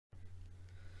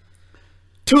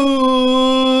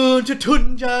Toon jam,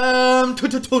 toon jam.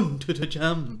 Toon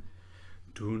jam.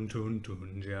 Toon jam,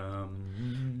 toon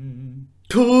jam.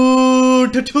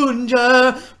 Toon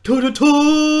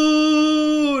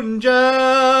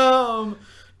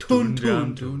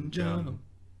jam.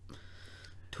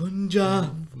 Toon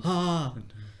jam. Ah.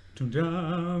 Toon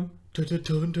jam. Toon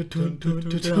jam.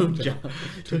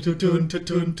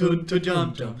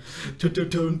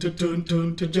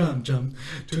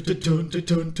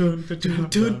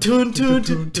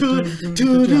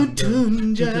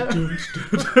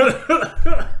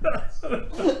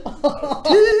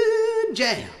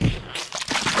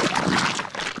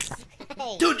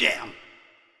 Toon jam.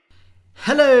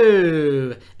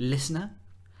 Hello, listener,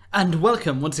 and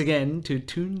welcome once again to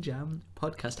Toon Jam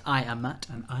podcast. I am Matt,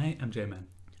 And I am J-Man.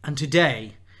 and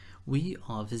today we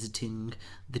are visiting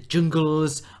the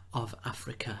jungles of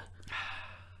Africa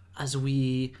as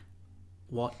we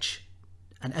watch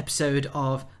an episode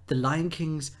of The Lion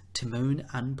King's Timon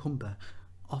and Pumbaa,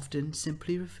 often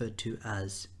simply referred to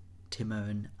as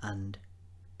Timon and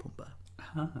Pumbaa.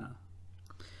 A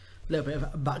little bit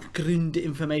of background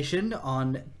information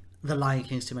on The Lion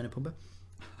King's Timon and Pumbaa.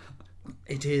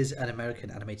 It is an American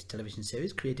animated television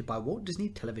series created by Walt Disney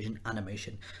Television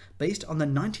Animation, based on the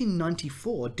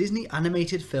 1994 Disney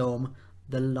animated film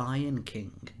The Lion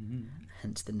King,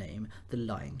 hence the name The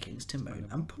Lion King's Timon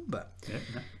and Pumbaa. Yeah.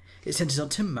 It centres on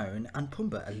Timon and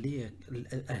Pumbaa,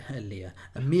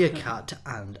 a meerkat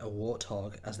and a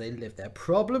warthog, as they live their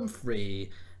problem-free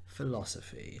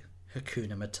philosophy,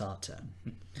 Hakuna Matata,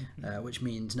 which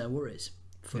means no worries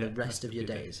for the rest of your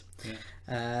days.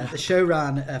 Yeah. The show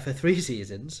ran for 3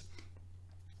 seasons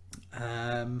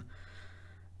and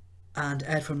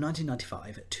aired from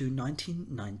 1995 to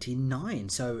 1999,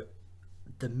 so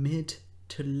the mid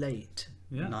to late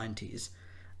 90s.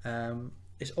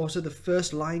 It's also the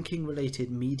first Lion King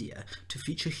related media to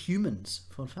feature humans,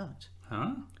 fun fact.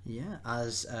 Huh? Yeah,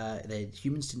 as the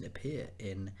humans didn't appear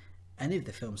in any of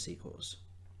the film sequels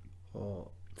or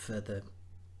further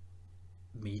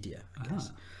media, I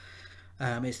guess.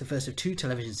 It's the first of 2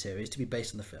 television series to be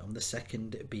based on the film, the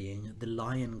second being The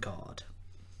Lion Guard.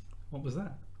 What was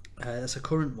that? That's a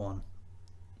current one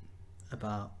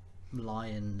about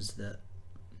lions that...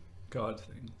 God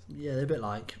things. Yeah, they're a bit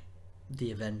like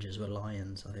the Avengers were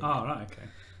lions, I think. Oh, right, okay.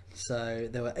 So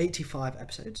there were 85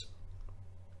 episodes.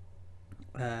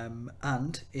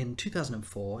 And in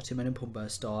 2004, Timon and Pumbaa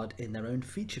starred in their own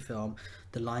feature film,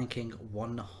 The Lion King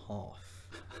 1/2.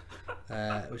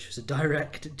 Which was a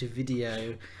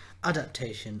direct-to-video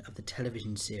adaptation of the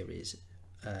television series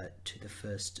to the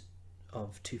first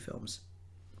of 2 films.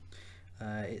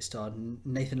 It starred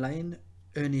Nathan Lane,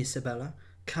 Ernie Sabella,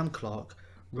 Cam Clarke,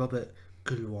 Robert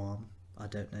Guillouin. I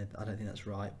don't think that's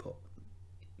right, but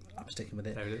I'm sticking with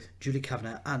it. There it is. Julie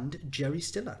Kavanagh and Jerry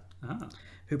Stiller, Ah.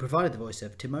 who provided the voice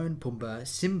of Timon, Pumbaa,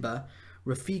 Simba,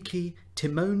 Rafiki,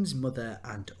 Timon's mother,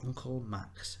 and Uncle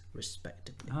Max,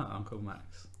 respectively. Ah, Uncle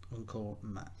Max. Uncle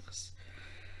Max.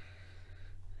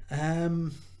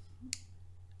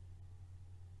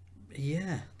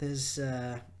 Yeah, there's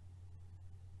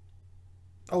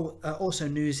also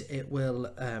news, it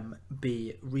will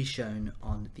be reshown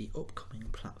on the upcoming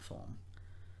platform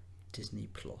Disney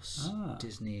Plus.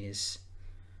 Disney's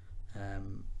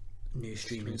new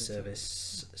streaming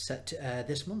service set to air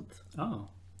this month. Oh.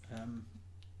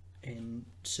 In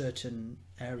certain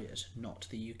areas, not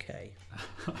the UK.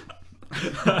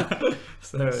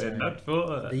 So not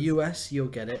for the US, you'll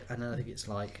get it, and I think it's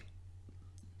like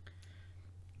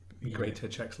Greater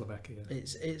Czechoslovakia.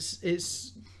 It's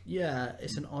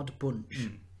an odd bunch.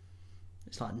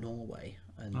 It's like Norway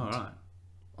and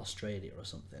Australia or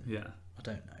something. Yeah. I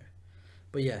don't know,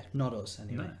 but yeah, not us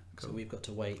anyway. No, cool. So we've got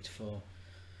to wait for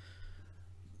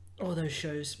all those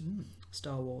shows,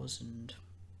 Star Wars and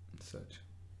such.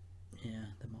 Yeah,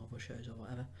 the Marvel shows or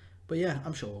whatever. But yeah,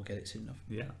 I'm sure we'll get it soon enough.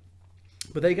 Yeah.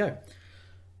 But there you go.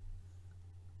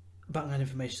 Background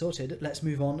information sorted. Let's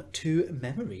move on to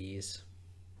memories.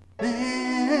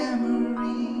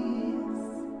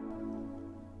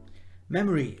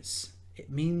 Memories. It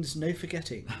means no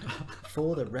forgetting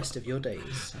for the rest of your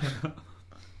days.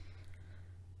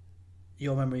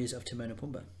 Your memories of Timon and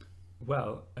Pumbaa.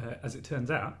 Well, as it turns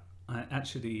out, I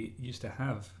actually used to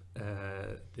have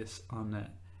this on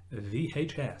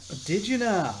VHS. Did you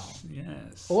now?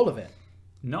 Yes. All of it?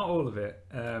 Not all of it.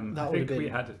 I think we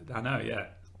had. I know. Yeah.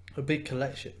 A big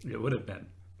collection. It would have been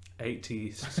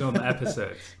 80 some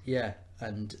episodes. Yeah,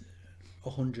 and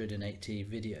 180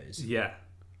 videos.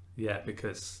 Yeah,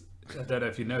 because I don't know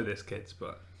if you know this, kids,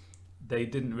 but they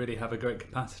didn't really have a great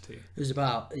capacity. It was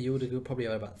about, you would have probably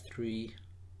had about 3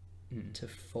 to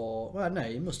 4. Well, no,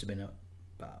 it must have been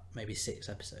about maybe 6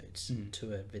 episodes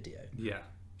to a video. Yeah,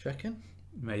 Do you reckon?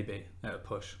 maybe at a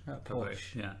push. At a probably.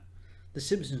 push. Yeah, The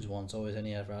Simpsons ones always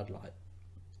only ever had like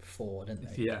 4,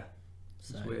 didn't they? yeah.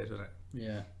 So, It's weird, isn't it?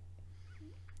 Yeah.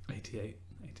 88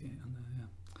 on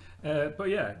there. Yeah, but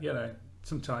yeah, you know,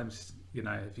 sometimes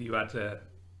if you had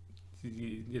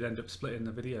you'd end up splitting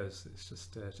the videos. It's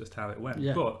just how it went.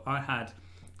 Yeah. But I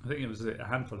think it was a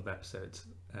handful of episodes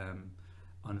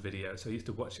on video, so I used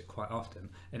to watch it quite often.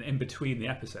 And in between the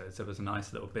episodes, there was a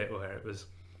nice little bit where it was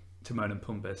Timon and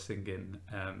Pumbaa singing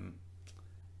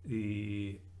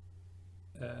the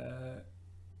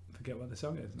forget what the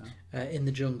song is now. In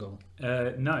the Jungle.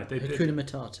 No, they did. Hakuna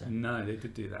Matata. No, they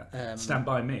did do that. Stand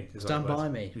By Me. Stand By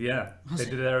Me. Yeah, they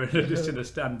did their edition of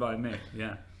Stand By Me.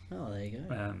 Yeah. Oh, there you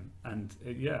go.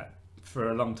 Yeah, for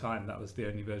a long time that was the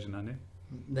only version I knew.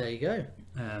 There you go.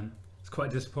 It's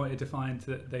quite disappointed to find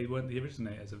that they weren't the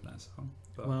originators of that song.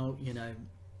 But, Well,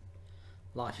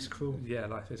 life is cruel. yeah,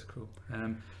 life is cruel.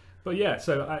 But yeah,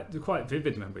 so they're quite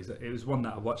vivid memories. It was one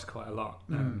that I watched quite a lot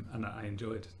and that I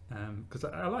enjoyed because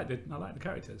I liked it. I liked the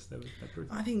characters. They're pretty.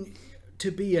 I think to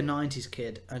be a 90s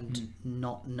kid and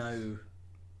not know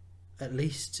at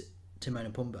least Timon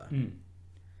and Pumbaa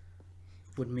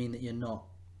would mean that you're not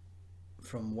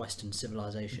from Western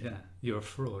civilization. Yeah, you're a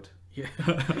fraud.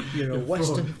 You're a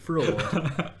Western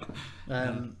fraud.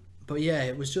 But yeah,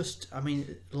 it was just, I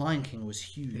mean, Lion King was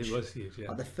huge. It was huge, yeah.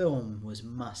 Like, the film was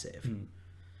massive.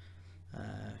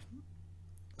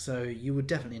 So you would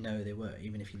definitely know who they were,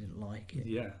 even if you didn't like it.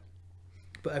 Yeah.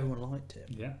 But everyone liked it.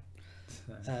 Yeah.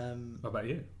 So, what about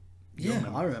you? Yeah,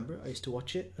 I remember it. I used to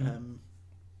watch it.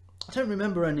 I don't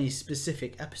remember any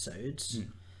specific episodes.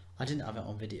 I didn't have it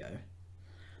on video.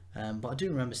 But I do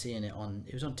remember seeing it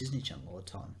it was on Disney Channel all the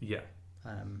time. Yeah.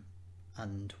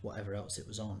 And whatever else it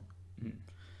was on.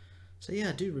 So yeah,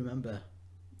 I do remember.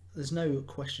 There's no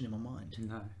question in my mind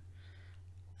No.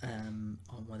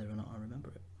 on whether or not I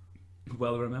remember it.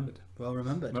 Well remembered. Well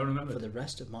remembered. Well remembered. For the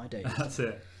rest of my days. That's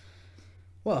it.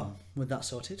 Well, with that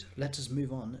sorted, let us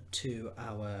move on to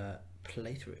our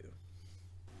playthrough.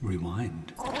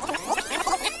 Rewind.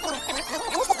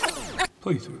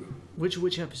 Playthrough.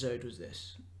 Which episode was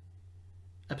this?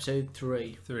 Episode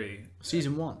 3. 3.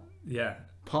 Season 1. Yeah.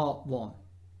 Part 1.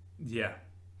 Yeah.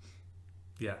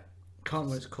 Yeah. Can't remember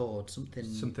what it's called.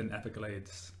 Something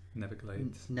Everglades.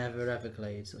 Neverglades. Never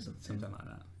Everglades or something. Something like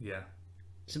that. Yeah.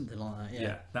 Something like that, yeah.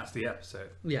 Yeah. That's the episode.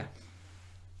 Yeah.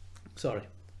 Sorry.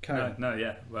 Carry on. No,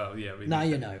 yeah. Well, yeah. We Now need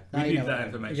you that. know. We Now you need know that what I-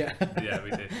 information. Yeah. Yeah,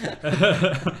 we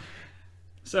do.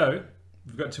 So,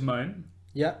 we've got Timon.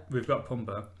 Yeah. We've got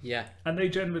Pumbaa. Yeah. And they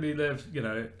generally live,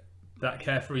 that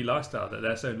carefree lifestyle that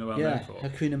they're so well known for.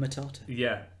 Hakuna Matata.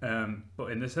 Yeah,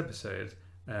 but in this episode,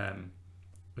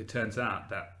 it turns out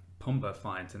that Pumbaa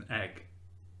finds an egg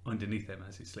underneath him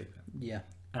as he's sleeping. Yeah.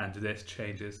 And this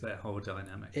changes their whole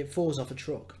dynamic. It falls off a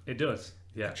truck. It does,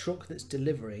 yeah. A truck that's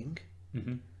delivering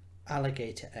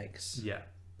alligator eggs Yeah.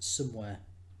 somewhere.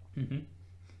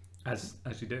 As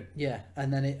you do. Yeah,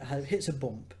 and then it hits a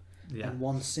bump, Yeah. and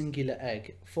one singular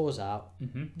egg falls out,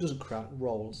 doesn't crack,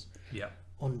 rolls Yeah.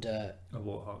 under A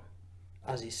warthog.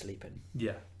 as he's sleeping.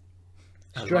 Yeah.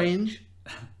 Strange,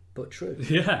 but true.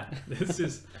 Yeah. This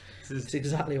is It's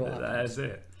exactly what happens. That's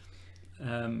it.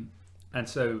 And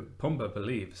so Pumbaa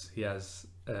believes he has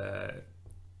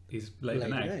he's laid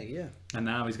an egg, yeah. and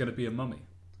now he's going to be a mummy.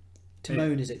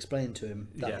 Timon is explained to him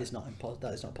that Yeah. is not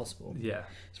not possible. Yeah.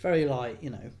 It's very like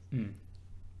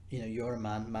you're a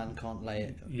man can't lay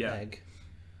an Yeah. egg.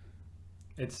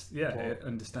 It's it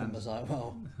understands. Pumbaa's like,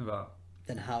 well,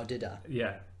 then how did I?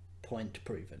 Yeah. Point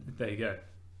proven. There you go.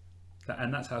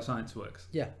 And that's how science works.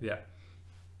 Yeah. Yeah.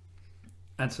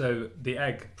 And so the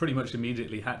egg pretty much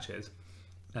immediately hatches,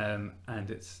 and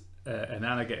it's an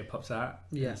alligator pops out.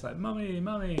 Yeah. And it's like,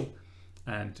 mummy,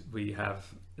 and we have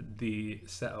the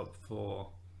setup for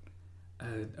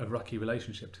a rocky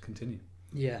relationship to continue.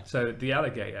 Yeah. So the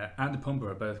alligator and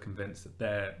Pumbaa are both convinced that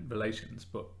they're relations,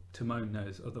 but Timon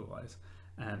knows otherwise,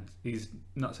 and he's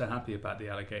not so happy about the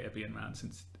alligator being around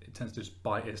since it tends to just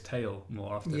bite his tail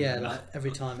more often. Yeah, like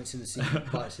every time it's in the scene,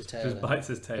 it bites his tail. Just bites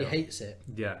his tail. He hates it.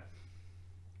 Yeah.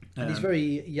 And he's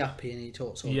very yappy and he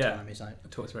talks all the time. He's like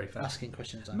talks very fast. asking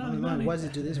questions like, Mummy, Mummy, why does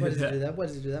it do this? Why does it do that? Why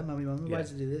does it do that? Mummy, why Yeah.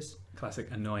 does it do this? Classic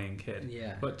annoying kid.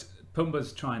 Yeah. But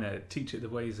Pumbaa's trying to teach it the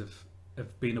ways of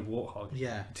being a warthog.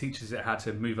 Yeah. Teaches it how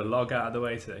to move a log out of the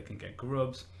way so they can get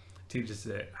grubs. Teaches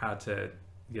it how to,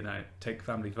 take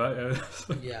family photos.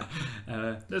 Yeah.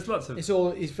 There's lots of...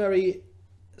 He's very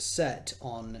set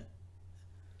on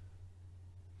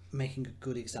making a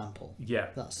good example. Yeah.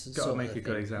 That's got to sort of make the a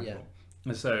good thing, example. yeah.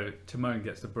 And so Timon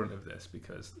gets the brunt of this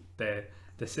because they're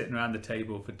sitting around the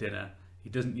table for dinner. He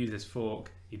doesn't use his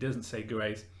fork. He doesn't say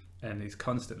grace, and he's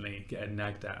constantly getting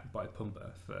nagged at by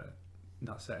Pumbaa for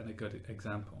not setting a good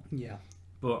example. Yeah.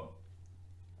 But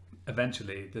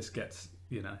eventually, this gets,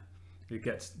 it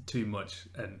gets too much,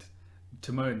 and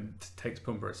Timon takes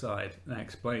Pumbaa aside and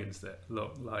explains that,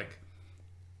 look, like,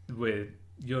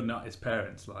 you're not his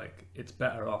parents. Like, it's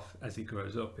better off as he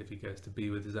grows up if he goes to be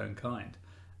with his own kind,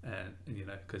 and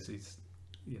because he's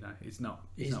not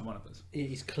one of us.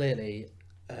 He's clearly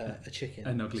a chicken.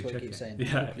 An ugly chicken.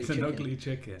 Yeah, it's an ugly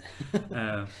chicken.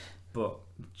 But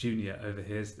Junior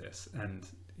overhears this and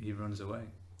he runs away.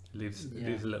 Leaves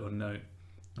a little note,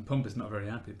 and Pumbaa's not very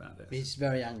happy about this. He's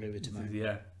very angry with Timon.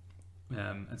 Yeah,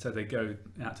 and so they go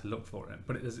out to look for him.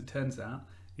 But as it turns out,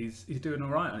 he's doing all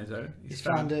right on his own. He's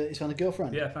found a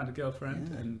girlfriend. Yeah, found a girlfriend,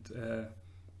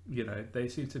 and they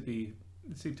seem to be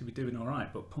doing all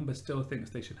right. But Pumbaa still thinks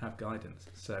they should have guidance.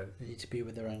 So they need to be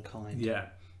with their own kind. Yeah,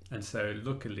 and so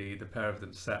luckily the pair of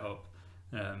them set up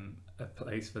a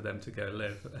place for them to go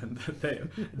live, and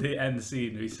the end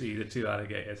scene we see the two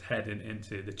alligators heading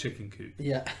into the chicken coop.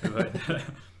 Yeah.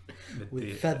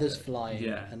 With feathers flying.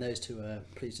 Yeah. And those two are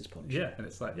pleased as punch. Yeah, and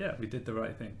it's like, we did the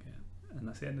right thing. Yeah. And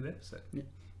that's the end of the episode. Yeah.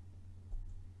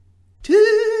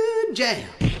 Toon Jam.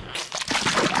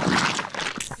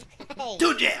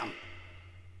 Toon Jam.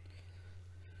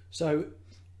 So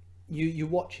you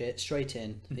watch it straight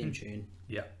in, theme tune.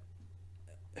 Yeah.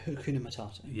 Hakuna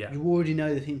Matata. Yeah. You already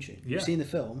know the theme tune. Yeah. You've seen the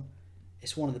film.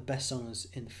 It's one of the best songs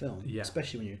in the film. Yeah.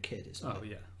 Especially when you're a kid. It's like, Oh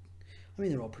yeah. I mean,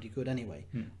 they're all pretty good anyway.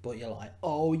 But you're like,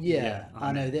 oh yeah,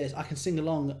 I know this. I can sing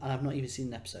along, and I've not even seen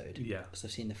an episode. Yeah. Because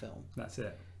I've seen the film. That's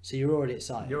it. So you're already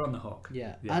excited. You're on the hook.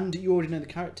 Yeah. And you already know the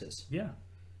characters. Yeah.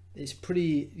 It's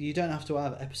pretty. You don't have to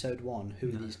have episode 1. Who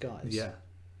are these guys? Yeah.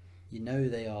 You know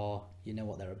they are. You know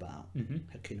what they're about.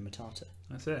 Mm-hmm. Hakuna Matata.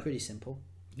 That's it. Pretty simple.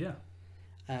 Yeah.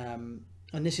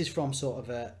 And this is from sort of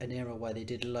an era where they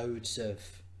did loads of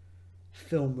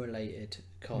film-related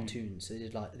cartoons. So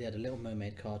they had a Little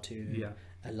Mermaid cartoon. Yeah.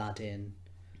 Aladdin.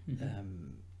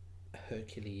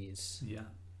 Hercules. Yeah.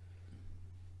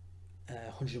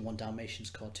 101 Dalmatians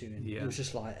cartoon. Yeah. It was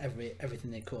just like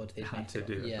everything they could. They Had to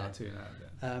do a cartoon out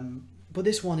of it. But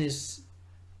this one is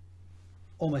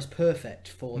almost perfect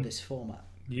for this format.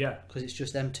 Yeah. Because it's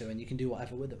just them two, and you can do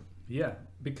whatever with them. Yeah,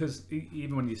 because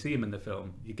even when you see them in the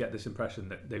film, you get this impression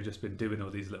that they've just been doing all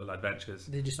these little adventures.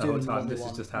 They're just the whole doing time. what they This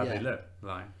want. is just how they live.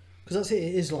 Right. Because that's it.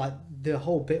 It is like the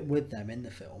whole bit with them in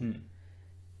the film.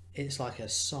 It's like a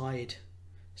side.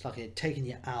 It's like taking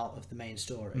you out of the main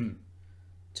story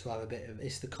to have a bit of.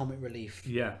 It's the comic relief.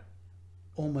 Yeah.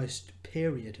 Almost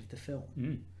period of the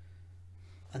film.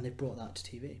 And they brought that to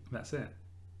TV. That's it.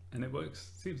 And it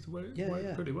works. Seems to work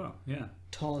pretty well. Yeah.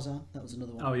 Tarzan, that was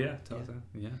another one. Oh yeah, Tarzan.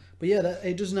 Yeah. But yeah,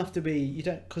 it doesn't have to be. You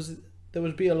don't, because there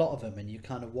would be a lot of them, and you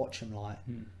kind of watch them like,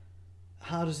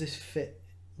 how does this fit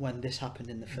when this happened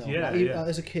in the film? Yeah, like, yeah.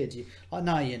 As a kid,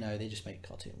 now they just make a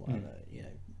cartoon, whatever.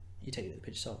 You take it with a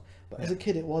pinch of salt. But as a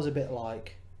kid, it was a bit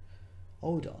like,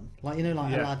 hold on, like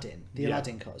Aladdin, the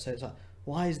Aladdin cartoon. So it's like,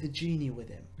 why is the genie with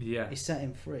him? Yeah. He set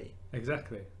him free.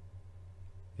 Exactly.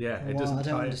 Yeah, it Well, doesn't. I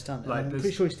don't understand. Like, I'm pretty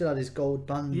sure he still had his gold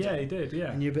band. Yeah, he did. Yeah,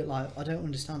 and you're a bit like, I don't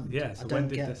understand. Yeah, so I when don't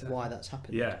did get this why happen? that's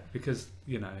happened. Yeah, because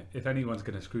if anyone's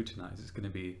going to scrutinise, it's going to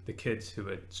be the kids who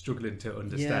are struggling to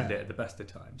understand it at the best of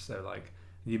times. So like,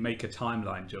 you make a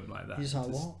timeline jump like that. You're just like,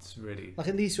 what? It's really like,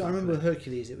 at least I remember with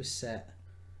Hercules, it was set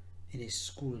in his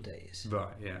school days.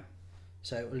 right. Yeah.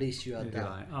 So at least you had You'd be that.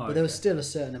 like, oh, but there was okay. still a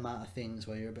certain amount of things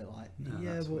where you're a bit like, No,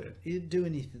 yeah, that's but weird. he didn't do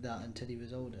any of that until he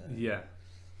was older. Yeah,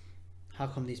 How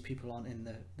come these people aren't in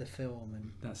the film?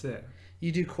 And that's it.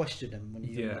 you do question them when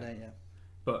you're younger, don't you?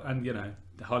 But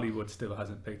Hollywood still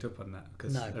hasn't picked up on that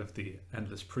because No. of the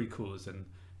endless prequels and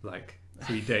like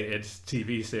predated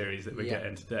TV series that we're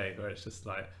getting today, where it's just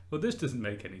like, well, this doesn't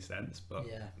make any sense, but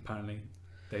apparently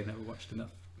they never watched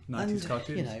enough 90s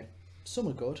cartoons. Some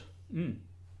are good.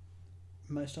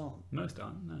 Most aren't. Most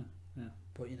aren't. No. Yeah.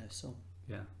 But some.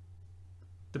 Yeah.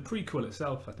 The prequel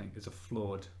itself, I think, is a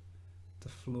flawed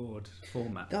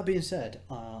format. That being said,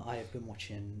 I have been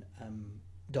watching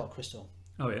Dark Crystal.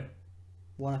 Oh yeah.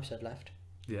 1 episode left.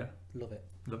 Yeah. Love it.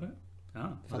 Love it.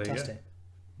 Oh, Fantastic.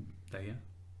 There you go.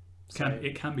 So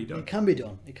It can be done. It can be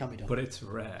done. It can be done. But it's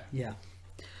rare. Yeah.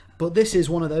 But this is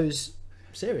one of those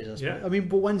series, I suppose. Yeah. I mean,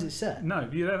 but when's it set? No,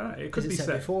 you don't know. It could Is be it set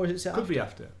set before? Is it set could after? be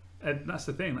after. And that's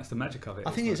the thing. That's the magic of it.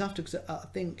 I think it's after, because I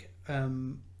think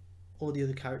all the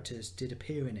other characters did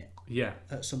appear in it Yeah.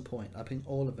 at some point. I think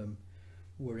all of them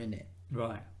were in it.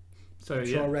 Right. So I'm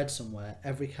sure I read somewhere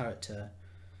every character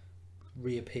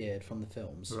reappeared from the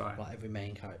films, Right. like every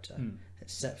main character,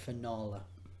 except for Nala.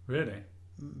 Really?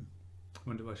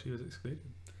 Wonder why she was excluded.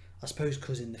 I suppose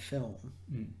because in the film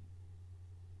Mm.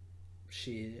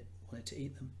 she wanted to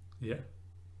eat them. Yeah,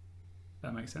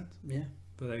 that makes sense. Yeah.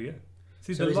 But there you go.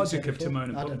 See, So the is it logic said of before? Timon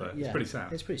and I don't Pumbaa know, is yeah. pretty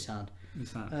sound. It's pretty sound.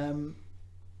 It's sound.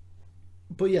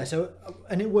 But yeah, so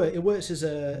and it works as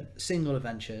a single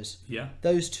adventures. Yeah.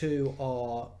 Those two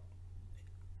are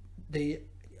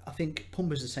I think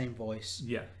Pumbaa's the same voice.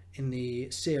 Yeah. In the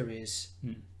series,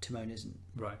 Mm. Timon isn't.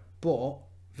 Right. But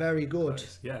very good.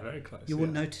 Close. Yeah, very close. You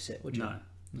wouldn't notice it, would you?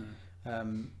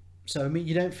 No. So I mean,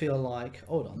 you don't feel like,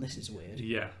 hold on, this is weird.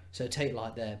 Yeah. So take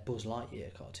like their Buzz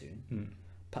Lightyear cartoon, Mm.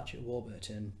 Patrick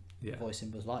Warburton Yeah. voicing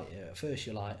Buzz Lightyear. At first,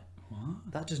 you're like,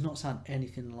 What? that does not sound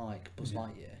anything like Buzz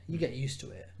Lightyear. You get used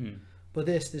to it. Mm. But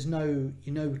there's no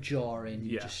jarring.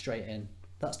 You just straight in.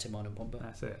 That's Timon and Pumbaa.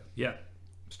 That's it. Yeah.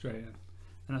 Straight in,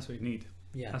 and that's what you need.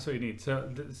 Yeah. That's what you need. So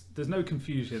there's no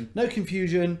confusion. No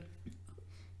confusion.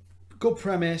 Good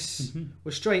premise. Mm-hmm.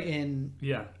 We're straight in.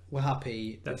 Yeah. We're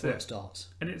happy That's before it. it starts.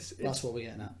 And it's That's what we're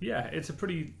getting at. Yeah, it's a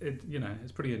pretty,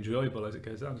 it's pretty enjoyable as it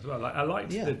goes on as well. Like I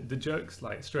liked the jokes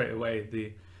like straight away.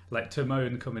 The like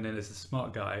Timon coming in as a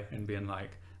smart guy and being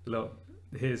like, look,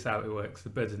 here's how it works. The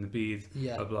birds and the bees.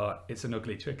 Yeah. Blah blah. It's an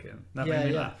ugly chicken. That Yeah, made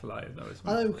me yeah. laugh. Like that was.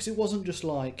 I know, because it wasn't just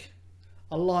like,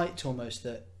 I liked almost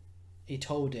that he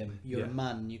told him, you're Yeah. a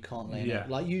man, you can't lay an Yeah. egg.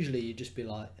 Like usually you'd just be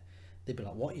like, they'd be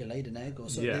like, what, you laid an egg or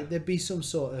something? Yeah. There'd be some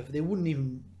sort of, they wouldn't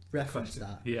even reference Question.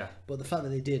 that. Yeah. But the fact that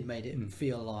they did made it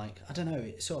feel like, I don't know,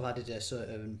 it sort of added a sort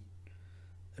of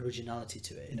originality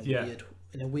to it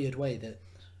in a weird way that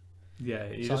Yeah.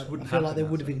 You so just wouldn't. I feel like happen they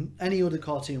that would have sort any other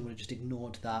cartoon would have just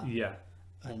ignored that, of- Yeah.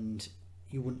 and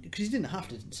you wouldn't, because you didn't have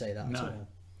to say that at No. all,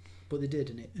 but they did,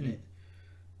 and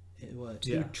it worked.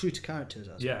 They Yeah. were true to characters,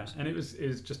 I suppose. Yeah, and it was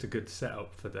just a good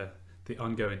setup for the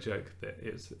ongoing joke that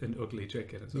it's an ugly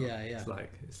chicken as well. Yeah, yeah.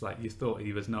 It's like you thought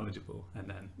he was knowledgeable, and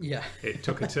then Yeah. it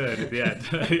took a turn at the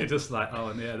end. You're just like,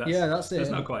 oh yeah, that's it. That's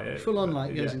not quite it. Full on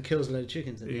like goes Yeah. and kills a load of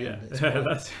chickens at the Yeah, end. It's quite-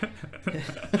 that's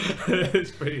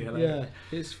it's pretty hilarious.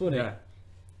 yeah, it's funny.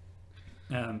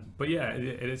 Yeah. But yeah,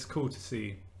 it's cool to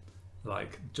see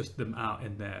like just them out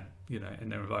in their in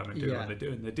their environment doing what they're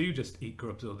doing. They do just eat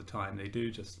grubs all the time. They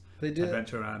do just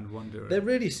adventure around, wander. They're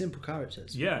really simple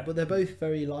characters. Yeah. But they're both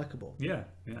very likable. Yeah.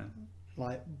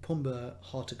 Like Pumbaa,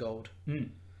 heart of gold. Mm.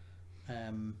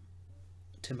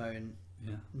 Timon,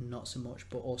 Yeah. not so much,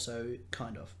 but also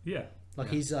kind of. Yeah. Like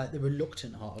he's like the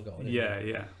reluctant heart of gold. Yeah,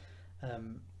 yeah.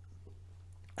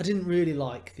 I didn't really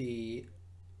like the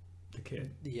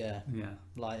kid. Yeah. Yeah.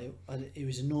 Like it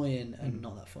was annoying and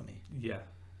not that funny. Yeah.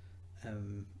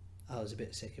 I was a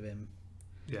bit sick of him.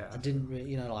 Yeah. I didn't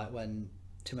really, like when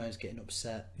Timon's getting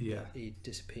upset, Yeah. that he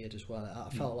disappeared as well.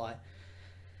 I felt like,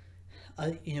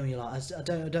 you're like, I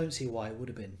don't see why it would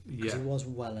have been, because he was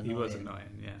well annoying. He was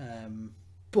annoying, yeah.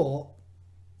 But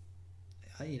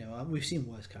we've seen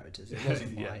worse characters. It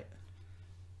wasn't Yeah. like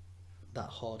that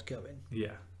hard going.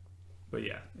 Yeah. But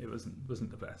yeah, it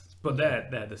wasn't the best. But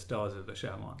they're the stars of the show,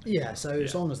 aren't they? Yeah, so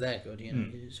as long as they're good,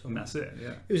 it's fine. And that's it,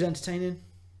 yeah. It was entertaining,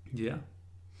 Yeah.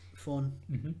 fun,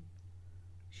 Mm-hmm.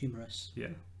 humorous. Yeah.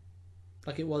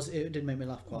 Like it did make me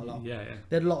laugh quite a lot. Yeah, yeah.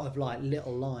 They had a lot of like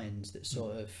little lines that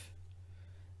sort of,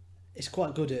 it's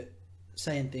quite good at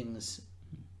saying things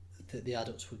that the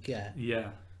adults would get,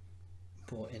 Yeah.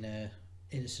 but in a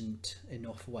innocent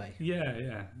enough way. Yeah,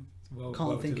 yeah.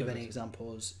 Can't think of any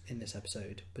examples in this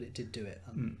episode, but it did do it.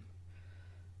 And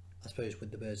I suppose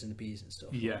with the birds and the bees and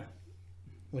stuff. Yeah.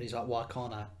 When he's like, why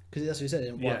can't I? Because that's what he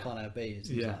said, why Yeah. can't I have bees?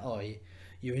 And he's Yeah. like, oh,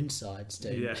 your insides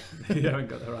don't. Yeah. You haven't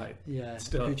got the right. Yeah.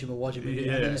 Stuff. Hujima Wajima.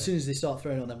 Yeah. And then as soon as they start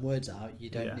throwing all them words out, you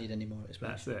don't Yeah. need any more That's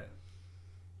explanation. it.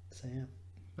 So yeah.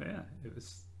 But yeah, it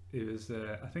was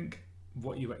I think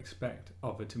what you expect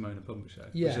of a Timon and Pumbaa show,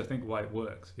 Yeah. which I think why it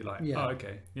works. You're like, Yeah. oh,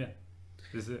 okay, yeah,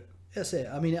 this is it. That's it.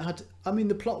 I mean,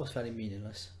 the plot was fairly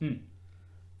meaningless. It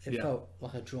Yeah. felt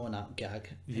like a drawn out gag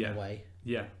in Yeah. a way,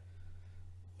 Yeah,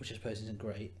 which I suppose isn't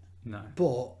great. no,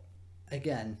 But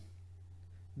again,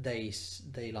 they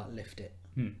like lift it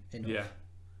enough. yeah,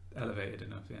 elevated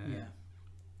enough. Yeah, Yeah.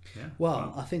 yeah.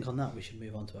 Well, I think on that we should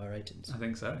move on to our ratings. I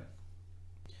think so.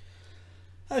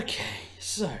 Okay,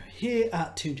 so here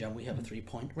at Toon Jam we have a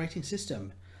 3-point rating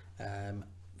system.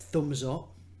 Thumbs up,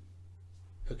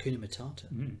 Hakuna Matata,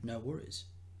 no worries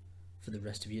for the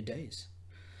rest of your days.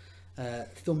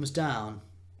 Thumbs down,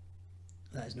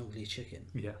 that is an ugly chicken.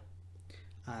 Yeah,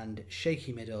 And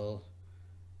shaky middle,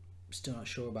 still not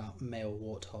sure about male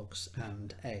warthogs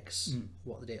and eggs,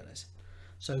 what the deal is.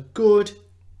 So good,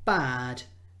 bad,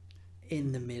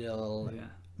 in the middle, yeah.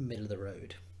 middle of the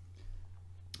road.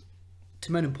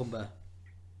 Timon and Pumbaa,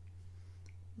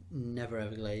 Never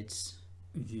Everglades.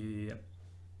 Yep.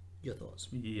 Your thoughts?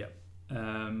 Yep.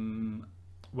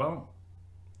 Well,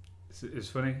 it's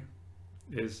funny.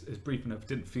 It's brief enough.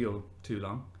 Didn't feel too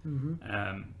long.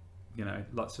 You know,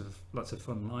 lots of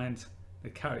fun lines. The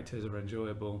characters are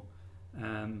enjoyable,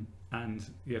 and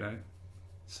you know,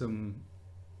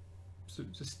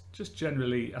 just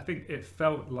generally, I think it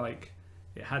felt like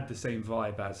it had the same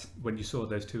vibe as when you saw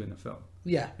those two in the film.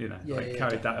 Yeah, you know, yeah, like yeah,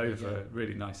 carried that definitely, over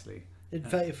really nicely.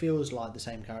 It feels like the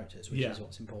same characters, which is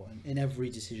what's important in every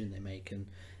decision they make, and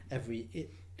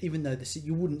even though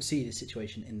you wouldn't see the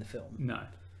situation in the film, no,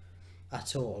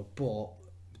 at all, but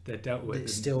they're dealt with. It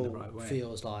still the right way.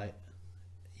 Feels like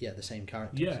the same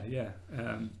characters. Yeah.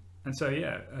 And so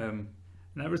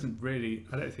there wasn't really.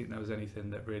 I don't think there was anything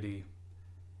that really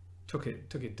took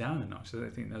it down a notch. I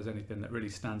don't think there was anything that really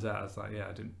stands out as like,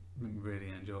 I didn't really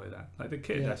enjoy that. Like the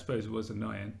kid, I suppose, was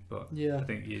annoying, but I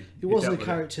think it wasn't a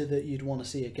character that you'd want to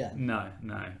see again. No.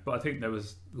 But I think he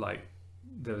was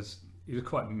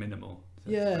quite minimal.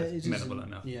 Minimal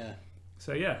enough. Yeah.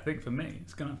 So I think for me,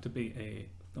 it's gonna have to be a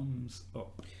thumbs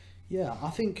up. Yeah, I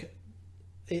think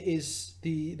it is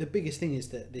the biggest thing is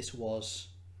that this was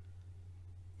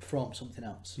from something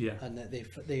else. Yeah. And that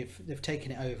they've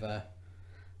taken it over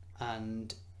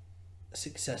and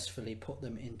successfully put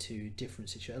them into different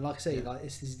situations. Like I say, like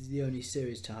this is the only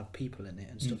series to have people in it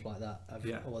and stuff like that,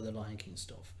 all the Lion King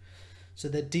stuff. So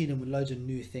they're dealing with loads of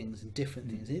new things and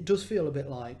different things, and it does feel a bit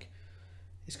like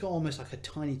it's got almost like a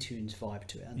Tiny Toons vibe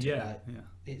to it.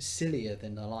 It's sillier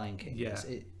than the Lion King. Yeah.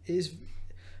 It is,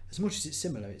 as much as it's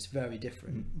similar, it's very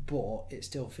different, but it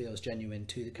still feels genuine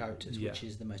to the characters, which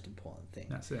is the most important thing.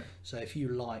 That's it. So if you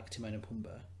like Timon and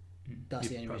Pumbaa, that's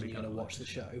the only reason you're going to watch the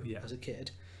show as a kid.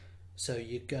 So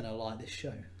you're going to like this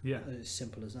show. Yeah. It's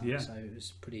simple as that. Yeah. So it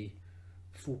was pretty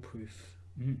foolproof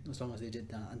as long as they did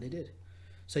that, and they did.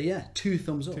 So 2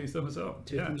 thumbs up. 2 thumbs up.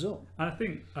 2 thumbs up. And I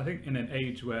think in an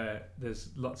age where there's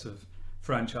lots of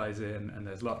franchising and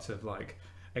there's lots of like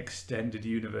extended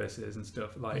universes and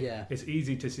stuff, like it's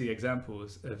easy to see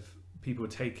examples of people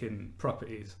taking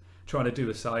properties, trying to do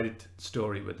a side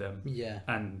story with them,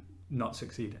 and not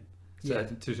succeeding. So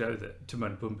to show that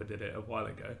Timon and Pumbaa did it a while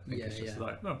ago, I think it's just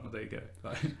like, oh, well, there you go.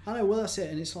 Like, I know, well, that's it,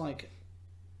 and it's like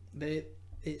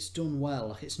it's done well.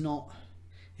 Like it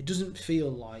doesn't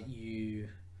feel like you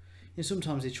know,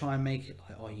 sometimes they try and make it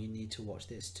like, oh, you need to watch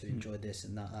this to enjoy this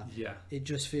and that. Yeah. It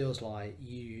just feels like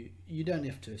you don't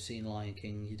have to have seen Lion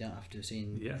King. You don't have to have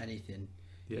seen anything.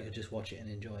 Yeah. You can just watch it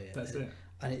and enjoy it. That's it.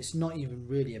 And it's not even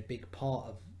really a big part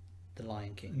of the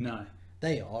Lion King. No.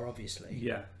 They are, obviously.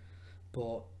 Yeah.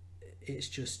 But it's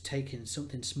just taking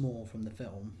something small from the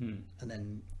film and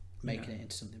then making it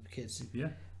into something for kids.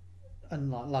 Yeah.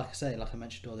 And like I say, like I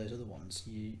mentioned all those other ones,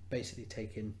 you basically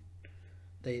taking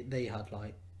they had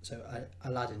like, so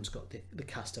Aladdin's got the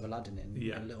cast of Aladdin in,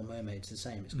 and Little Mermaid's the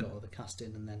same. It's got all the cast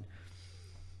in, and then,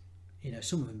 you know,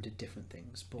 some of them did different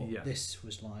things, but this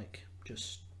was like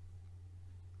just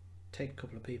take a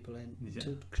couple of people in,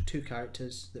 2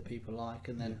 characters that people like,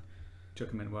 and then chuck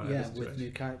them in with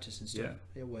new characters and stuff.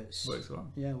 It works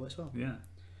well. Yeah, it works well. Yeah.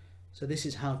 So this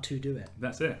is how to do it.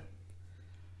 That's it.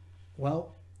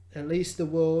 Well, at least the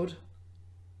world,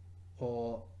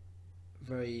 or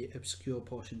very obscure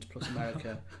portions plus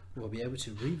America, will be able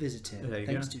to revisit it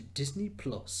thanks to Disney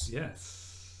Plus.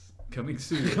 Yes. Coming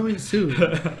soon. Coming soon.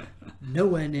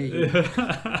 Nowhere near you.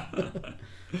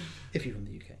 If you're from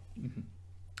the UK.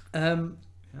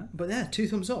 But 2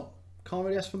 thumbs up. Can't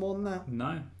really ask for more than that.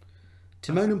 No.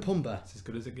 Timon and Pumbaa. It's as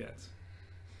good as it gets.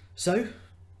 So,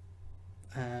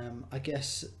 I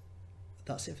guess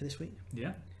that's it for this week.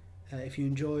 Yeah. If you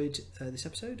enjoyed this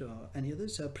episode or any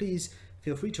others, please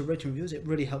feel free to rate and review us. It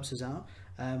really helps us out.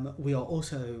 We are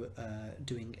also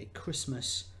doing a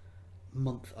Christmas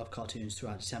month of cartoons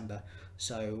throughout December.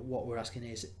 So what we're asking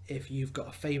is, if you've got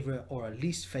a favourite or a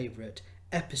least favourite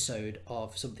episode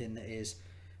of something that is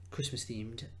Christmas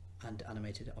themed and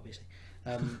animated, obviously,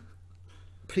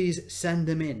 please send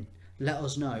them in. Let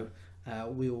us know.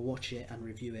 We will watch it and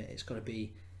review it. It's got to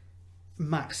be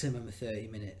maximum 30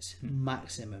 minutes.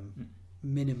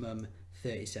 Minimum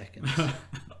 30 seconds.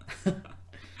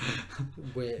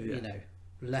 You know,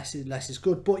 less is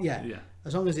good, but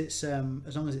as long as it's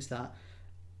that,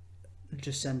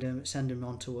 just send them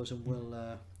on to us, and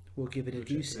we'll give it a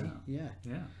goosey.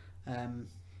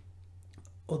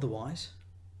 Otherwise,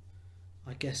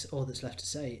 I guess all that's left to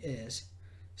say is,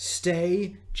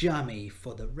 stay jammy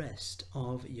for the rest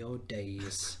of your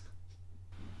days.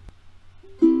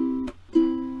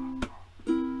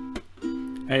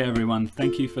 Hey everyone,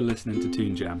 thank you for listening to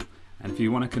Toon Jam. And if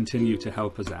you want to continue to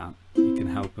help us out, you can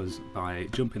help us by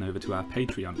jumping over to our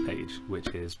Patreon page, which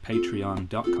is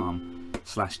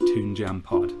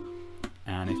patreon.com/toonjampod.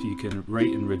 And if you can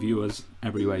rate and review us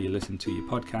everywhere you listen to your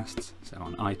podcasts, so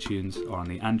on iTunes or on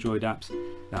the Android apps,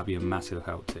 that'd be a massive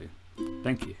help too.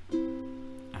 Thank you,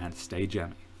 and stay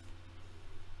jammy.